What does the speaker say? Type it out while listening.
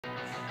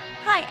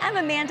Hi, I'm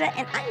Amanda,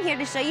 and I'm here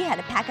to show you how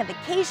to pack a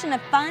vacation of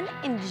fun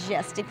in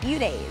just a few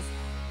days.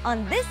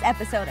 On this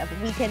episode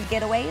of Weekend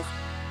Getaways,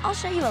 I'll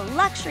show you a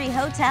luxury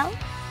hotel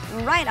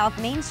right off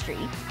Main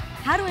Street,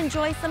 how to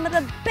enjoy some of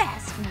the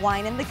best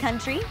wine in the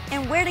country,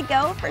 and where to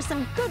go for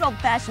some good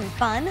old-fashioned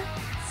fun.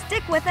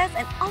 Stick with us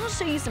and I'll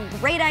show you some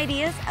great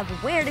ideas of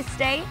where to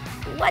stay,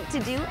 what to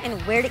do,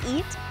 and where to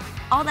eat.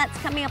 All that's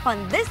coming up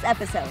on this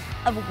episode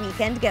of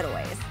Weekend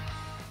Getaways.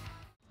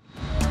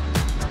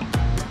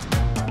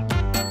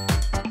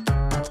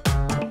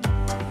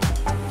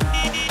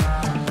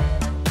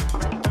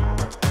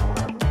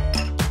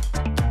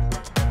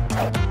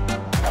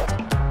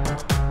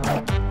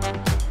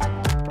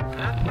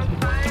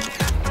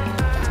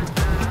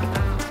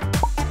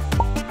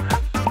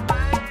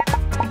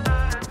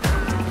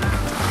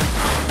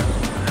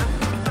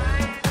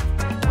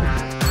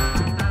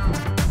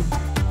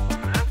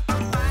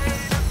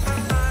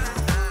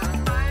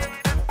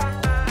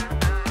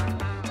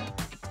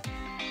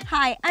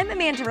 Hi, I'm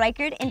Amanda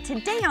Reichert, and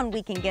today on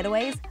Weekend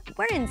Getaways,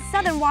 we're in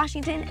Southern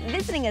Washington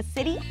visiting a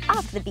city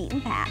off the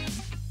beaten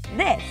path.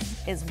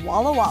 This is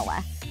Walla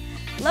Walla.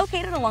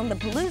 Located along the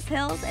Palouse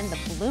Hills and the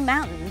Blue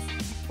Mountains,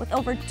 with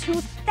over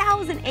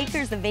 2,000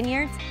 acres of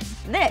vineyards,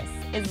 this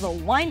is the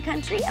wine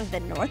country of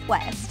the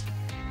Northwest.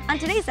 On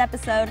today's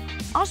episode,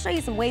 I'll show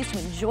you some ways to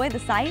enjoy the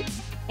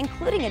sights,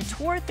 including a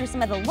tour through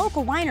some of the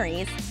local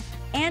wineries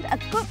and a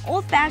good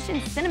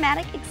old-fashioned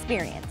cinematic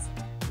experience.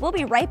 We'll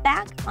be right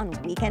back on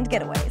Weekend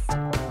Getaways.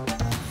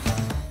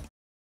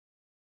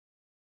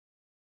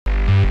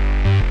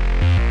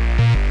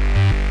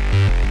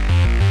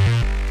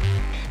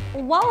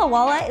 Walla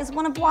Walla is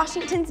one of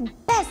Washington's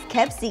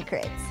best-kept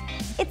secrets.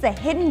 It's a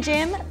hidden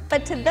gem,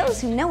 but to those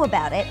who know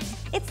about it,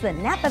 it's the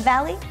Napa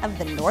Valley of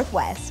the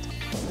Northwest.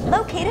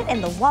 Located in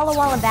the Walla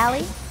Walla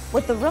Valley,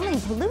 with the rolling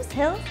Palouse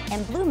Hills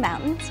and Blue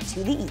Mountains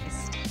to the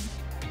east.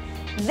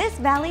 This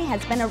valley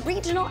has been a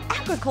regional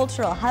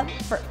agricultural hub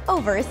for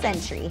over a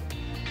century.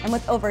 And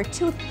with over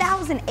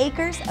 2,000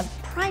 acres of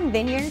prime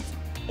vineyards,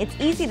 it's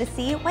easy to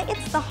see why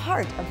it's the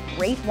heart of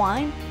great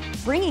wine,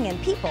 bringing in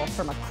people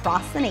from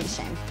across the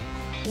nation.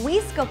 We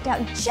scoped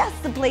out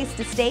just the place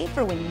to stay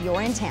for when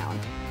you're in town.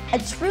 A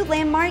true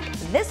landmark,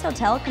 this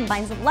hotel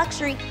combines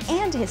luxury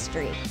and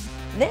history.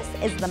 This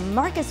is the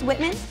Marcus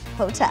Whitman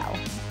Hotel.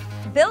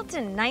 Built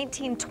in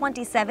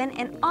 1927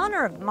 in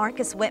honor of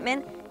Marcus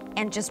Whitman,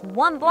 and just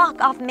one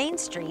block off Main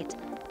Street,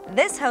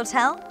 this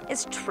hotel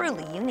is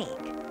truly unique.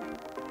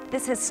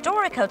 This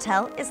historic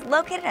hotel is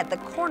located at the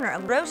corner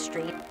of Rose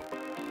Street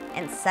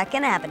and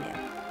 2nd Avenue.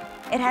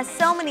 It has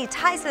so many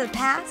ties to the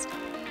past,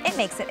 it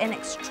makes it an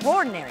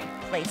extraordinary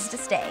place to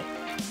stay.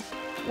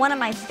 One of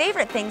my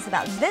favorite things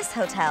about this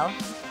hotel,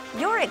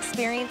 you're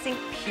experiencing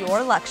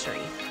pure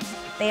luxury.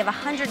 They have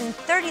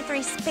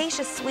 133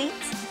 spacious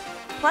suites,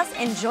 plus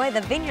enjoy the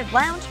Vineyard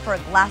Lounge for a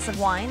glass of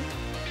wine,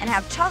 and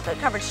have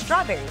chocolate-covered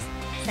strawberries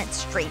sent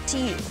straight to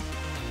you.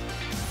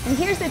 And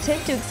here's a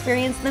tip to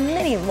experience the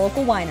many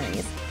local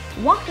wineries.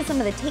 Walk to some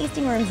of the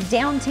tasting rooms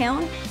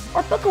downtown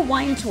or book a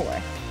wine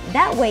tour.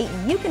 That way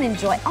you can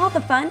enjoy all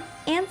the fun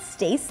and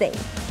stay safe.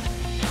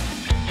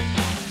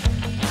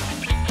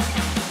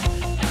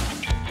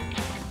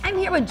 I'm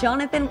here with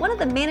Jonathan, one of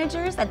the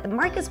managers at the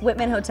Marcus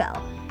Whitman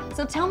Hotel.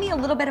 So tell me a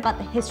little bit about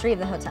the history of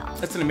the hotel.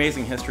 That's an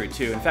amazing history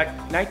too. In fact,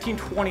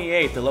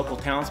 1928, the local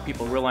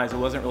townspeople realized it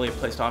wasn't really a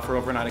place to offer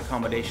overnight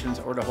accommodations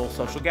or to hold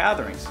social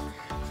gatherings.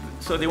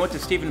 So they went to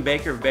Stephen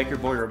Baker of Baker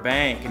Boyer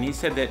Bank, and he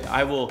said that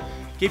I will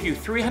give you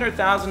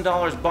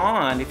 $300,000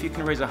 bond if you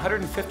can raise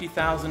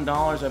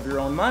 $150,000 of your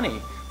own money,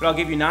 but I'll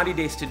give you 90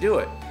 days to do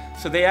it.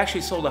 So they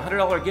actually sold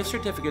 $100 gift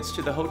certificates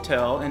to the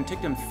hotel, and it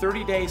took them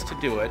 30 days to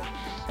do it.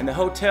 And the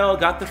hotel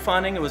got the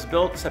funding. It was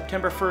built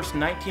September 1st,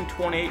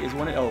 1928 is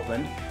when it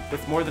opened,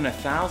 with more than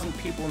 1,000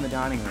 people in the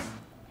dining room.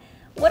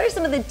 What are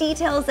some of the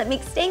details that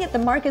make staying at the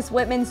Marcus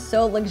Whitman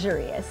so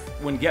luxurious?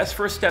 When guests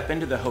first step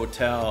into the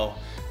hotel,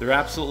 they're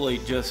absolutely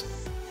just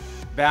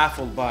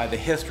baffled by the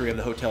history of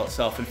the hotel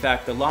itself. In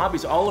fact, the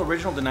lobby's all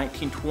original to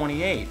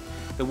 1928.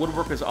 The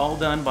woodwork is all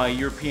done by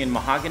European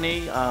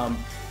mahogany.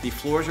 The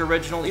floors are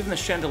original, even the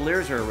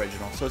chandeliers are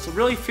original. So it's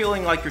really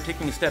feeling like you're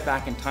taking a step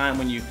back in time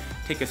when you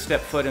take a step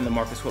foot in the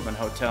Marcus Whitman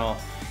Hotel.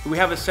 We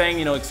have a saying,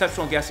 you know,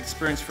 exceptional guest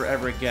experience for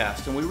every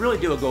guest. And we really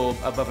do go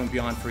above and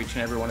beyond for each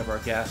and every one of our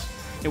guests.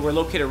 And we're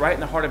located right in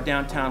the heart of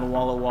downtown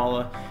Walla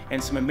Walla,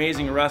 and some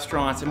amazing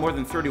restaurants and more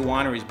than 30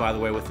 wineries, by the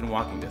way, within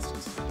walking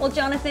distance. Well,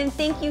 Jonathan,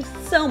 thank you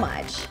so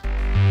much.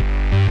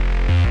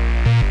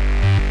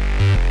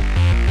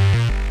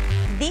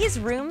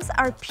 These rooms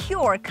are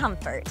pure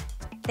comfort.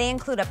 They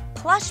include a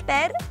plush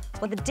bed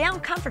with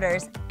down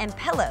comforters and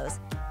pillows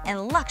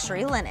and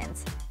luxury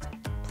linens.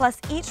 Plus,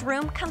 each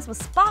room comes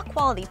with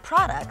spa-quality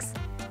products,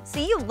 so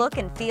you look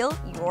and feel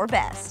your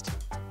best.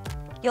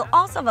 You'll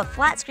also have a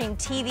flat-screen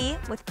TV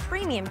with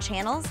premium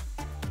channels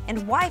and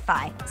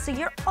Wi-Fi, so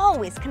you're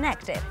always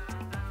connected.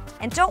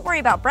 And don't worry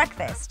about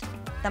breakfast.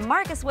 The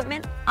Marcus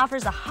Whitman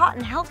offers a hot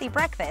and healthy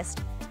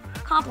breakfast,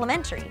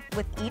 complimentary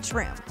with each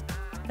room.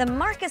 The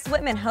Marcus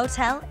Whitman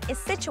Hotel is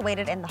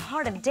situated in the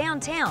heart of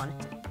downtown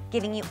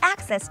giving you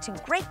access to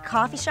great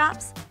coffee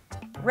shops,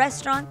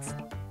 restaurants,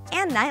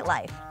 and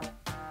nightlife.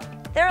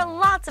 There are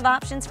lots of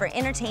options for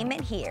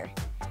entertainment here,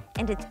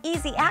 and it's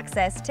easy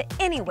access to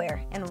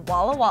anywhere in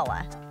Walla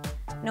Walla.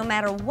 No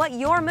matter what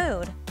your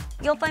mood,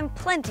 you'll find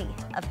plenty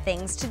of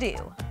things to do.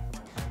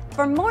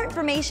 For more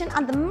information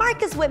on the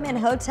Marcus Whitman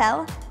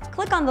Hotel,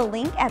 click on the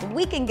link at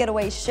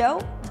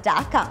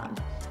weekendgetawayshow.com.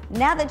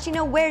 Now that you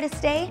know where to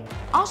stay,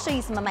 I'll show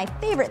you some of my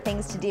favorite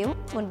things to do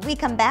when we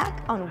come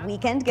back on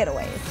Weekend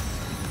Getaways.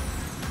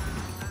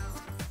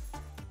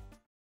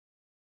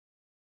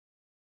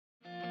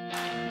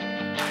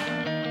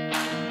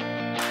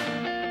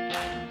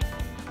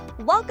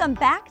 Welcome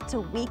back to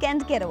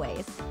Weekend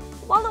Getaways.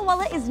 Walla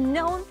Walla is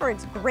known for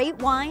its great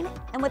wine,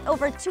 and with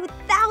over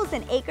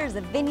 2,000 acres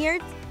of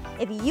vineyards,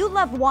 if you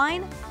love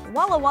wine,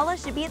 Walla Walla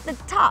should be at the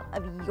top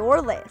of your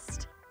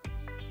list.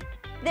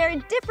 There are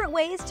different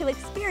ways to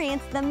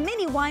experience the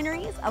mini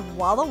wineries of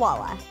Walla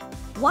Walla.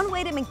 One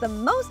way to make the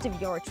most of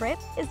your trip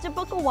is to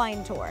book a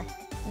wine tour.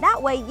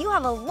 That way you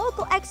have a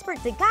local expert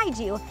to guide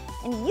you,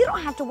 and you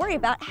don't have to worry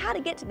about how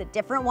to get to the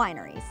different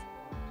wineries.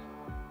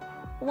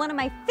 One of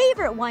my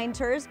favorite wine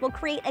tours will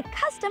create a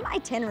custom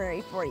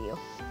itinerary for you,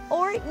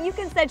 or you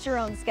can set your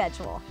own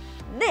schedule.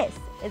 This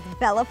is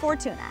Bella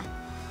Fortuna.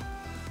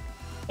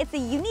 It's a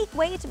unique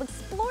way to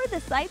explore the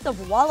sights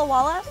of Walla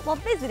Walla while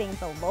visiting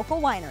the local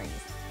wineries.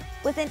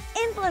 With an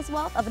endless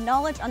wealth of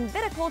knowledge on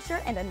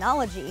viticulture and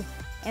enology,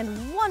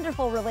 and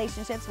wonderful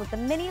relationships with the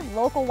many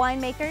local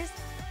winemakers,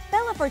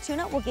 Bella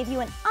Fortuna will give you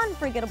an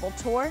unforgettable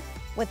tour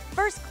with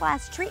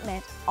first-class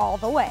treatment all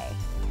the way.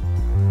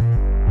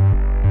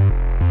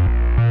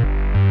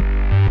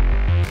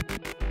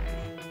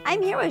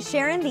 I'm here with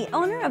Sharon, the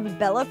owner of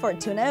Bella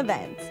Fortuna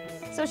Events.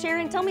 So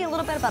Sharon, tell me a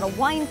little bit about a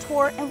wine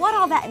tour and what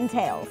all that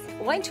entails.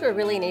 A wine tour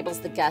really enables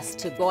the guests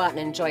to go out and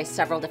enjoy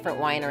several different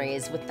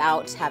wineries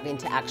without having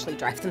to actually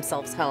drive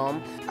themselves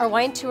home. Our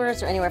wine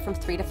tours are anywhere from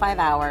 3 to 5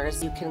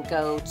 hours. You can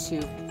go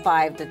to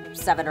 5 to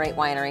 7 or 8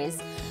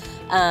 wineries.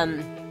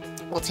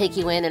 We'll take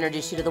you in,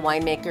 introduce you to the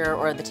winemaker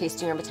or the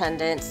tasting room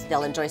attendant.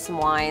 They'll enjoy some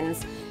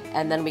wines,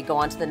 and then we go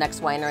on to the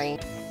next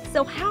winery.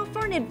 So how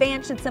far in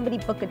advance should somebody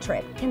book a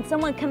trip? Can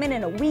someone come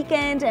in a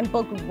weekend and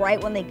book right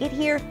when they get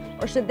here,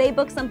 or should they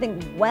book something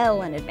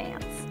well in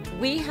advance?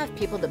 We have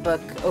people that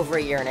book over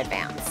a year in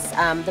advance.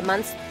 The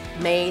months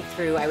May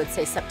through, I would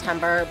say,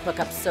 September book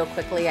up so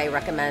quickly. I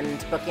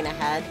recommend booking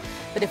ahead.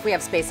 But if we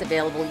have space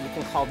available, you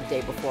can call the day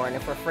before, and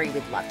if we're free,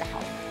 we'd love to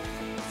help.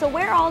 So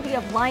where all do you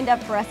have lined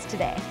up for us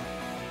today?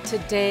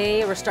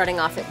 Today we're starting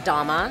off at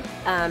DaMa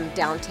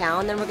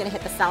downtown, then we're going to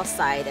hit the south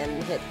side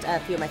and hit a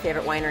few of my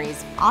favorite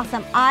wineries.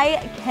 Awesome,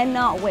 I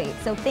cannot wait.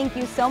 So thank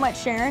you so much,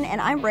 Sharon, and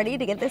I'm ready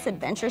to get this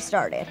adventure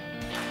started.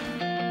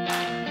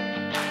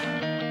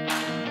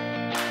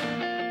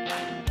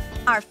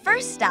 Our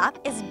first stop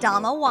is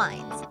DaMa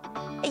Wines.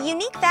 A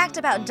unique fact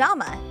about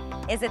DaMa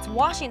is it's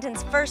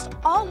Washington's first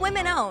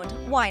all-women-owned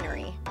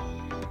winery.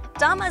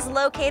 DaMa is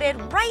located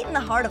right in the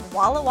heart of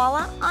Walla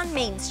Walla on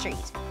Main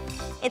Street.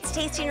 Its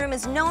tasting room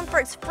is known for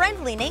its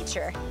friendly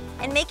nature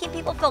and making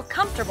people feel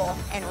comfortable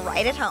and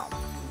right at home.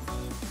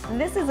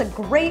 This is a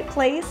great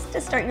place to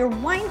start your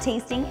wine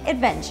tasting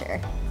adventure.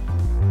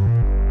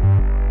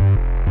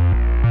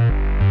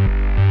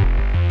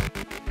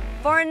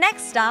 For our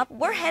next stop,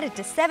 we're headed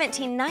to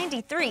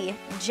 1793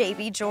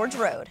 J.B. George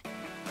Road.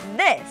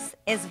 This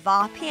is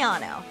Va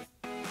Piano.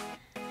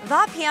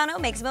 Va Piano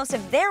makes most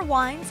of their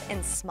wines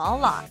in small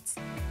lots,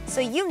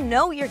 so you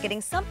know you're getting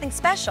something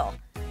special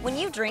when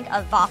you drink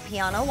a Va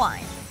Piano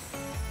wine.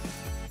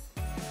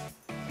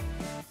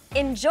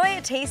 Enjoy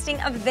a tasting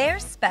of their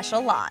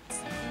special lots.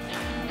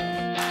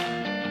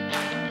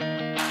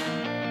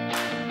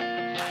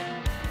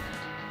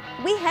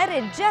 We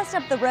headed just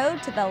up the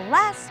road to the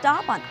last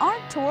stop on our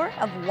tour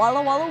of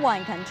Walla Walla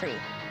wine country.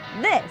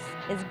 This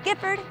is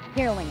Gifford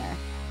Hirlinger.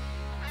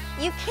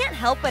 You can't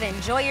help but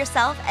enjoy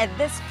yourself at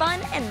this fun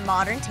and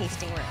modern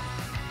tasting room.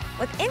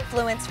 With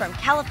influence from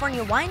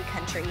California wine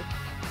country,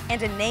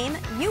 and a name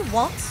you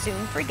won't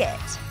soon forget.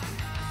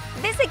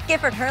 Visit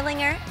Gifford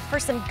Hirlinger for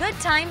some good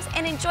times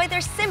and enjoy their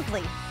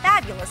simply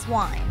fabulous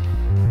wine.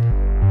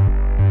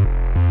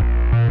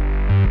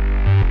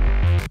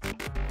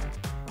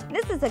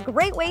 This is a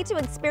great way to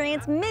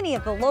experience many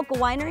of the local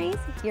wineries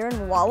here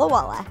in Walla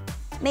Walla.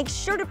 Make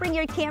sure to bring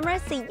your camera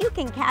so you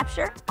can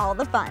capture all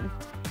the fun.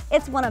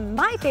 It's one of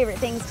my favorite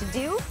things to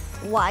do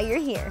while you're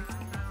here.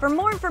 For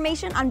more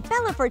information on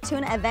Bella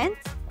Fortuna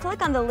events,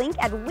 click on the link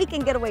at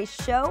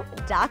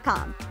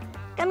weekendgetawayshow.com.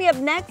 Coming up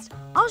next,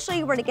 I'll show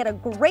you where to get a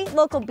great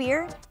local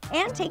beer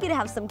and take you to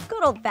have some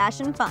good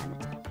old-fashioned fun.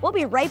 We'll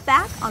be right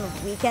back on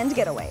Weekend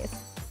Getaways.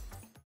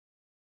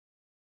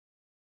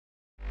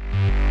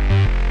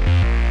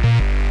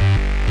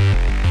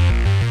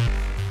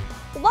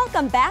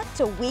 Welcome back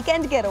to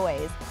Weekend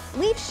Getaways.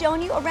 We've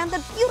shown you around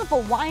the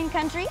beautiful wine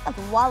country of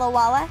Walla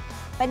Walla,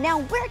 but now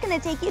we're going to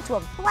take you to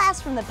a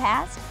blast from the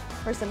past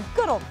for some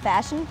good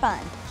old-fashioned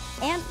fun.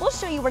 And we'll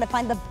show you where to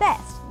find the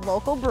best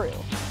local brew.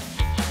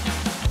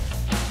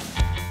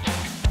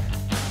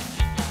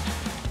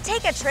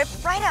 Take a trip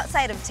right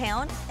outside of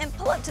town and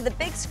pull up to the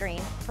big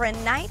screen for a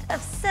night of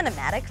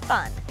cinematic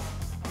fun.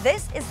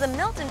 This is the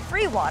Milton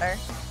Freewater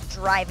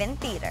Drive-In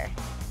Theater.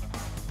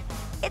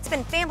 It's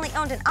been family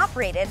owned and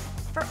operated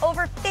for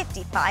over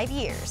 55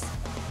 years.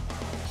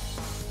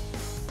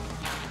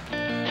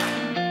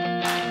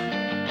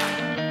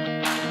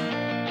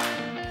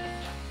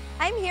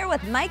 I'm here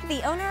with Mike,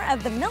 the owner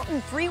of the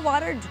Milton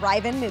Freewater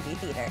Drive-In Movie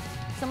Theater.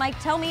 So Mike,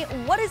 tell me,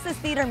 what does this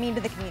theater mean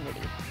to the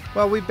community?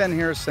 Well, we've been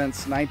here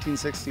since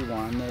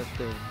 1961.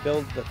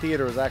 The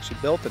theater was actually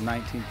built in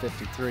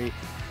 1953.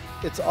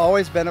 It's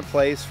always been a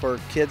place for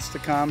kids to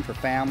come, for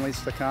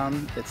families to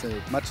come. It's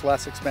a much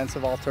less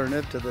expensive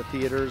alternative to the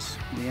theaters,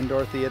 the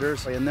indoor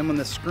theaters. And then when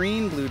the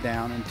screen blew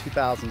down in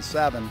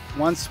 2007,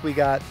 once we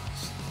got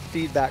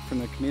feedback from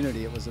the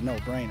community, it was a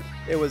no-brainer.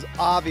 It was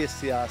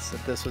obvious to us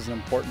that this was an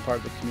important part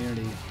of the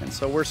community. And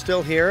so we're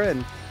still here,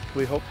 and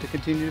we hope to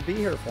continue to be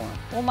here for them.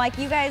 Well, Mike,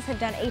 you guys have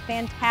done a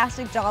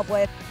fantastic job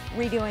with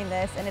redoing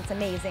this, and it's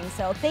amazing.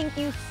 So thank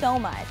you so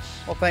much.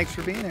 Well, thanks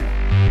for being here.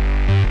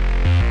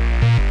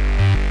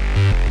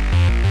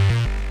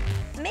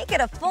 Make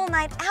it a full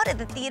night out at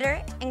the theater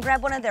and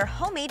grab one of their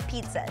homemade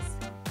pizzas.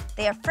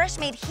 They are fresh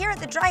made here at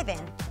the drive-in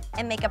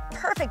and make a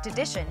perfect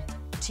addition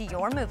to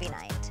your movie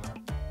night.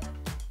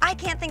 I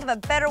can't think of a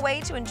better way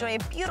to enjoy a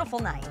beautiful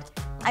night.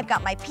 I've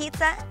got my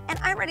pizza and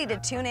I'm ready to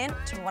tune in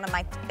to one of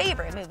my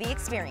favorite movie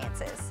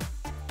experiences.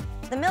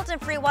 The Milton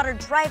Freewater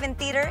Drive-In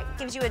Theater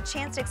gives you a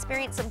chance to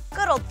experience some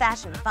good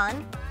old-fashioned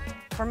fun.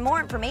 For more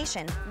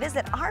information,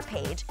 visit our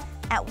page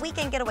at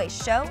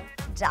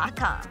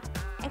weekendgetawayshow.com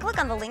and click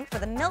on the link for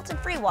the Milton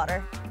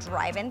Freewater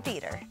Drive-In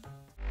Theater.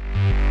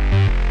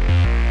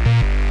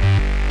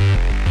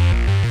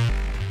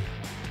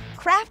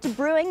 Craft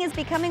brewing is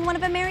becoming one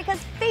of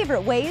America's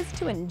favorite ways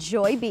to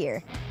enjoy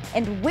beer.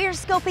 And we're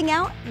scoping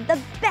out the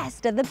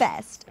best of the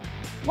best.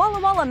 Walla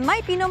Walla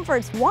might be known for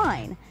its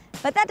wine,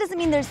 but that doesn't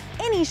mean there's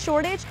any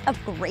shortage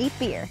of great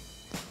beer.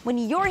 When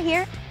you're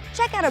here,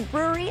 check out a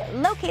brewery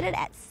located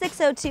at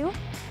 602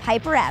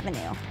 Piper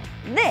Avenue.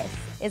 This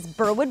is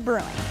Burwood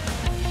Brewing.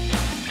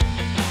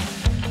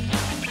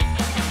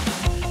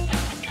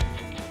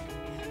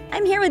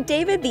 I'm here with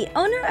David, the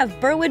owner of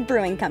Burwood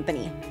Brewing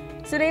Company.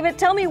 So David,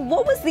 tell me,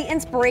 what was the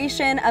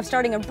inspiration of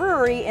starting a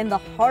brewery in the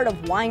heart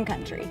of wine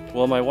country?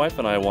 Well, my wife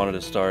and I wanted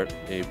to start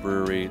a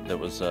brewery that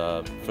was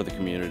for the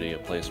community, a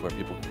place where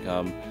people could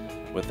come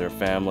with their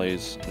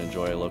families and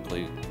enjoy a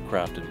locally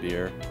crafted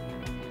beer.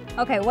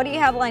 Okay, what do you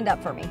have lined up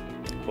for me?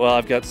 Well,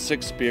 I've got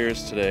 6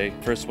 beers today.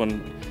 First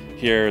one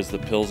here is the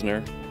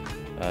Pilsner.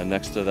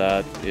 Next to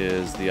that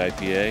is the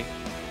IPA.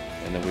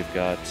 And then we've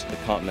got the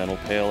Continental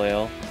Pale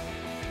Ale.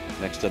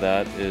 Next to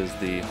that is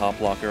the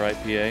Hop Locker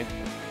IPA.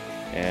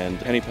 And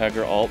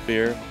Pennypacker Alt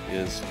Beer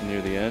is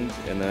near the end,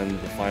 and then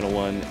the final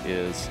one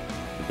is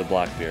the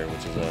Black Beer,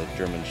 which is a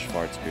German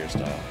Schwarzbier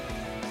style.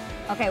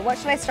 Okay, what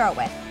should I start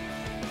with?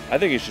 I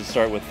think you should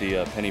start with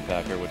the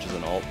Pennypacker, which is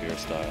an Alt Beer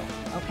style.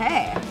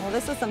 Okay, well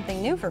this is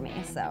something new for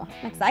me, so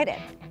I'm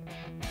excited.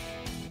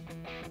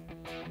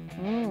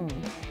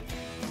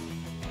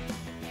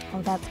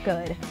 Oh, that's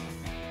good.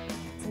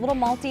 It's a little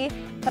malty,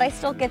 but I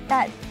still get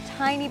that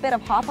tiny bit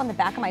of hop on the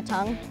back of my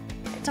tongue.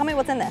 Tell me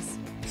what's in this.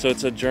 So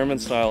it's a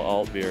German-style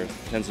alt beer. It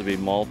tends to be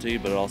malty,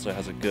 but it also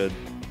has a good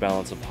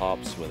balance of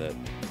hops with it.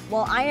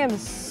 Well, I am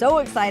so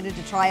excited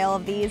to try all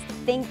of these.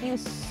 Thank you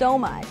so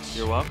much.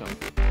 You're welcome.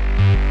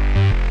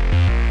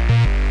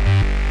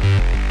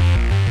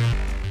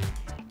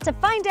 To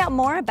find out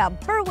more about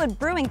Burwood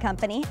Brewing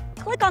Company,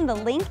 click on the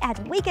link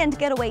at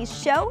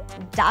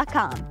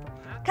weekendgetawayshow.com.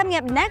 Coming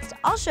up next,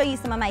 I'll show you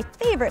some of my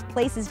favorite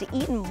places to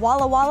eat in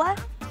Walla Walla.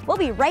 We'll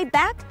be right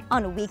back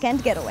on Weekend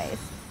Getaways.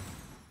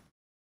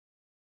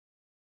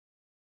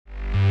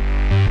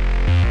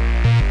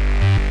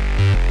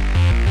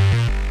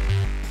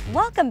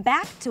 Welcome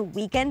back to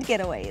Weekend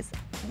Getaways.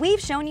 We've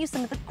shown you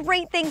some of the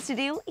great things to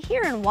do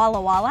here in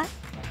Walla Walla,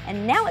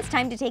 and now it's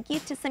time to take you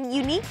to some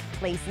unique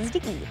places to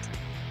eat.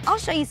 I'll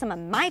show you some of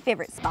my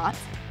favorite spots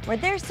where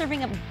they're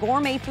serving up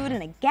gourmet food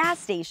in a gas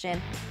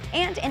station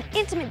and an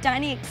intimate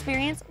dining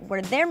experience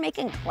where they're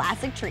making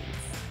classic treats.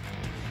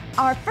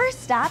 Our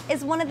first stop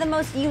is one of the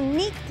most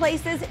unique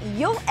places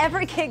you'll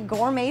ever get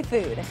gourmet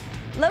food.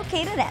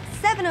 Located at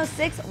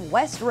 706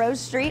 West Rose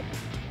Street.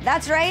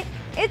 That's right,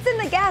 it's in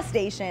the gas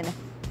station.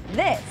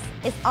 This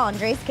is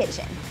Andrae's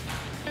Kitchen.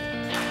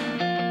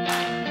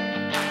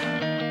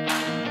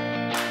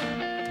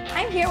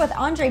 I'm here with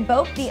Andrae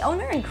Bope, the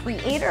owner and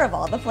creator of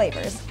all the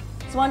flavors.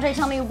 So Andrae,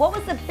 tell me, what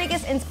was the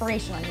biggest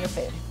inspiration on your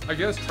food? I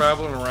guess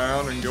traveling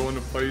around and going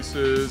to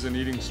places and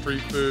eating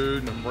street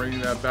food and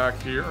bringing that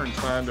back here and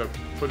trying to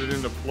put it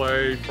into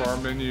play for our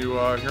menu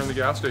here in the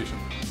gas station.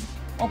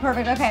 Well,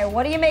 perfect. Okay,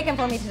 what are you making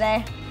for me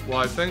today? Well,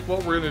 I think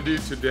what we're going to do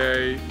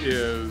today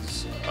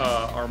is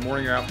our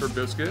morning after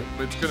biscuit.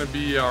 It's going to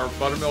be our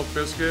buttermilk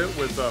biscuit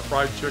with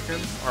fried chicken,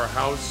 our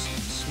house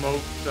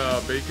smoked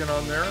bacon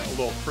on there, a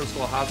little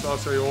Crystal hot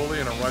sauce aioli,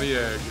 and a runny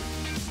egg.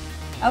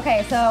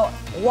 Okay, so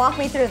walk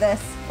me through this.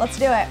 Let's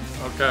do it.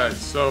 Okay,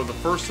 so the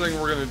first thing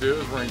we're gonna do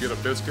is we're gonna get a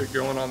biscuit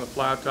going on the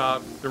flat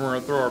top. Then we're gonna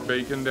throw our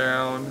bacon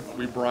down.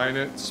 We brine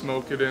it,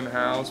 smoke it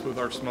in-house with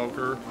our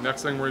smoker.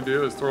 Next thing we're gonna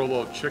do is throw a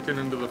little chicken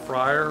into the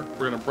fryer.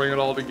 We're gonna bring it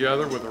all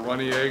together with a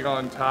runny egg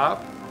on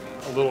top,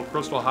 a little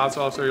crystal hot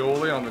sauce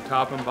aioli on the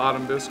top and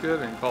bottom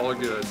biscuit, and call it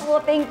good. Well,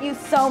 thank you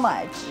so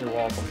much. You're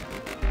welcome.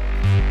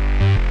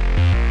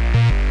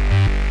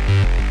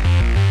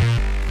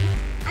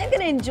 I'm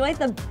gonna enjoy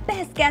the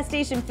best gas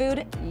station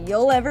food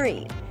you'll ever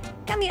eat.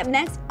 Coming up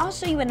next, I'll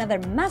show you another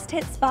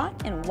must-hit spot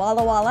in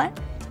Walla Walla.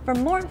 For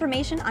more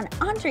information on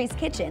Andrae's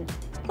Kitchen,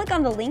 click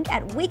on the link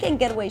at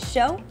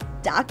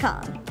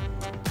weekendgetawayshow.com.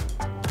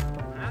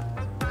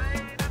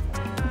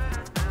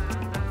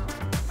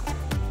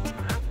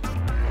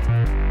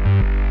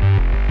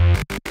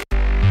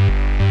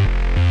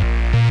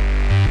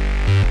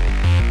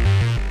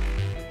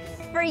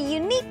 For a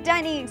unique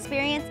dining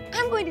experience,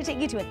 I'm going to take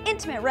you to an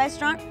intimate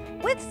restaurant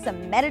with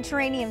some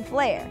Mediterranean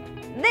flair.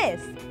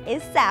 This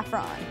is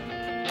Saffron.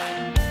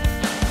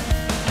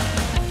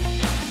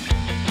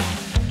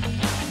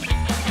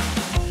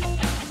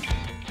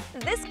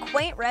 This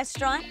quaint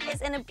restaurant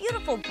is in a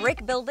beautiful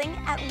brick building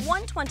at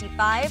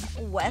 125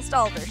 West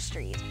Alder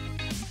Street.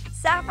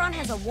 Saffron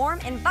has a warm,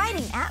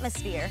 inviting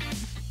atmosphere.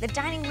 The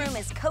dining room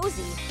is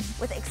cozy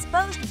with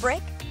exposed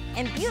brick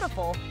and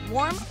beautiful,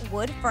 warm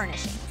wood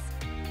furnishings.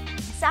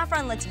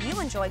 Saffron lets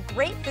you enjoy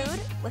great food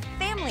with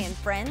family and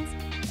friends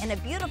in a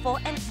beautiful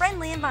and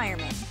friendly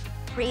environment,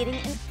 creating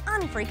an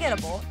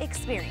unforgettable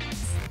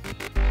experience.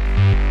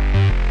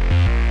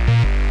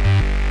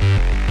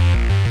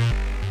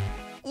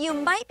 You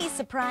might be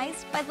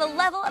surprised by the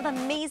level of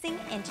amazing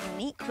and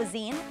unique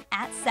cuisine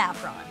at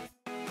Saffron.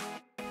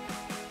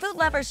 Food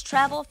lovers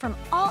travel from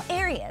all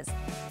areas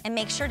and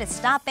make sure to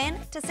stop in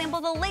to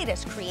sample the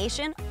latest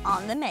creation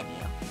on the menu.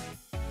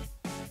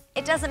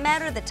 It doesn't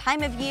matter the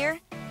time of year,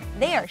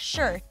 they are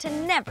sure to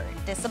never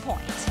disappoint.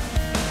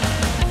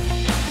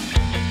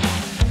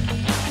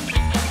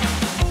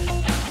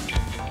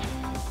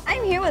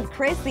 I'm here with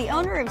Chris, the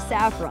owner of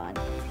Saffron.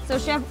 So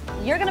Chef,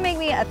 you're gonna make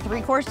me a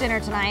 3-course dinner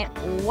tonight.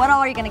 What all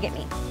are you gonna get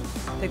me?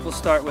 I think we'll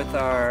start with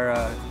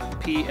our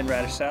pea and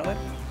radish salad,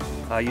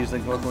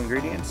 using local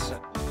ingredients.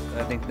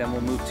 I think then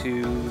we'll move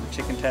to the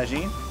chicken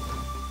tagine,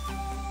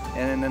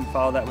 and then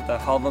follow that with a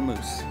halva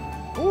mousse.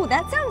 Ooh,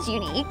 that sounds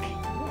unique.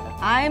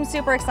 I'm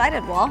super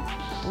excited. Well,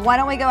 why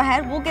don't we go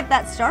ahead? We'll get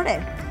that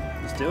started.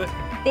 Let's do it.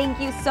 Thank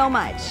you so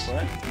much.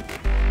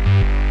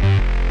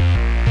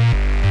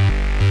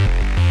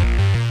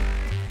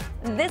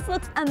 This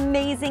looks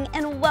amazing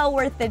and well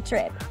worth the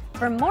trip.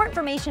 For more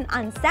information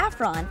on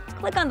Saffron,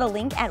 click on the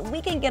link at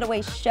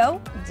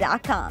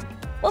weekendgetawayshow.com.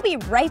 We'll be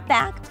right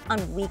back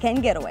on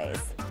Weekend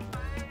Getaways.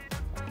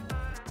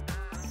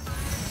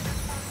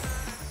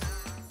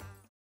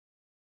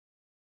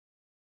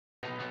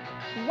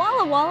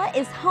 Walla Walla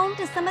is home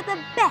to some of the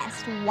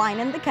best wine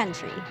in the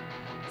country.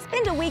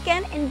 Spend a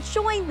weekend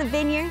enjoying the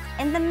vineyards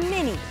and the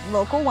many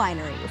local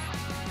wineries.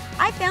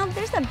 I found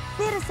there's a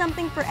bit of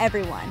something for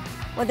everyone,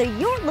 whether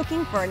you're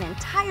looking for an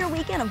entire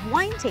weekend of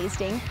wine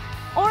tasting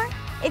or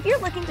if you're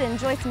looking to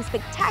enjoy some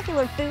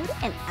spectacular food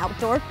and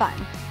outdoor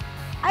fun.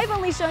 I've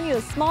only shown you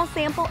a small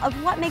sample of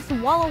what makes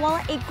Walla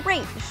Walla a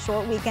great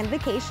short weekend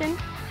vacation,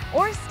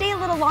 or stay a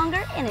little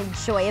longer and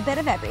enjoy a bit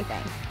of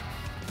everything.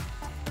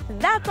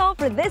 That's all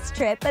for this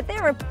trip, but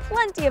there are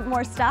plenty of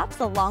more stops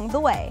along the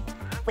way.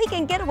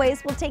 Weekend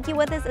Getaways will take you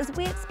with us as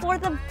we explore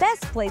the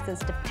best places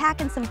to pack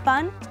in some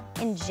fun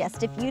in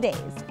just a few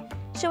days,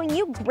 showing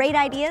you great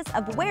ideas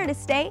of where to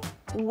stay,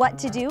 what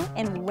to do,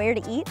 and where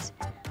to eat.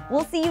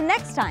 We'll see you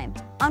next time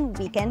on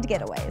Weekend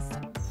Getaways.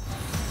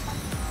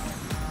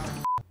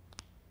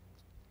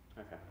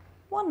 Okay.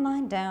 One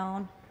line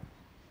down.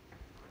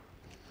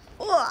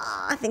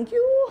 Thank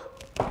you.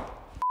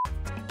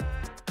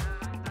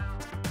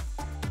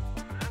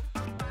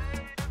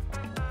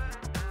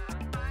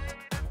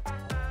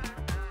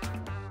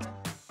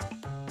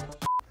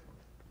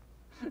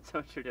 That's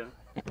what you're doing.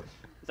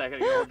 Is that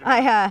gonna go?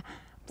 I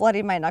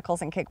bloodied my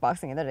knuckles in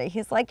kickboxing the other day.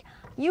 He's like,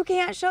 "You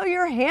can't show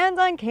your hands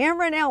on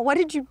camera now. What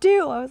did you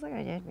do?" I was like,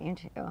 "I didn't mean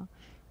to."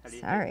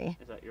 Sorry.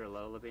 Is that your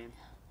Lola bean?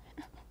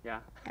 Yeah.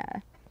 Yeah.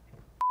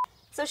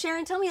 So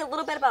Sharon, tell me a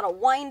little bit about a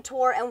wine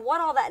tour and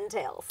what all that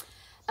entails.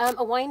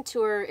 A wine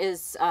tour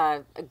is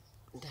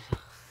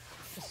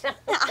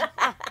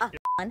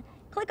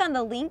Click on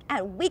the link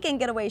at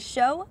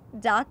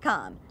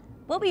weekendgetawayshow.com.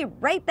 We'll be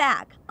right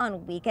back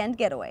on Weekend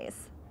Getaways.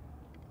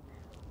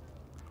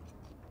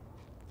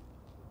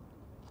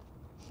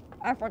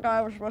 I forgot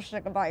I was supposed to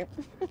take a bite.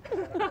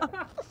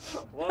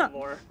 One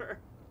more.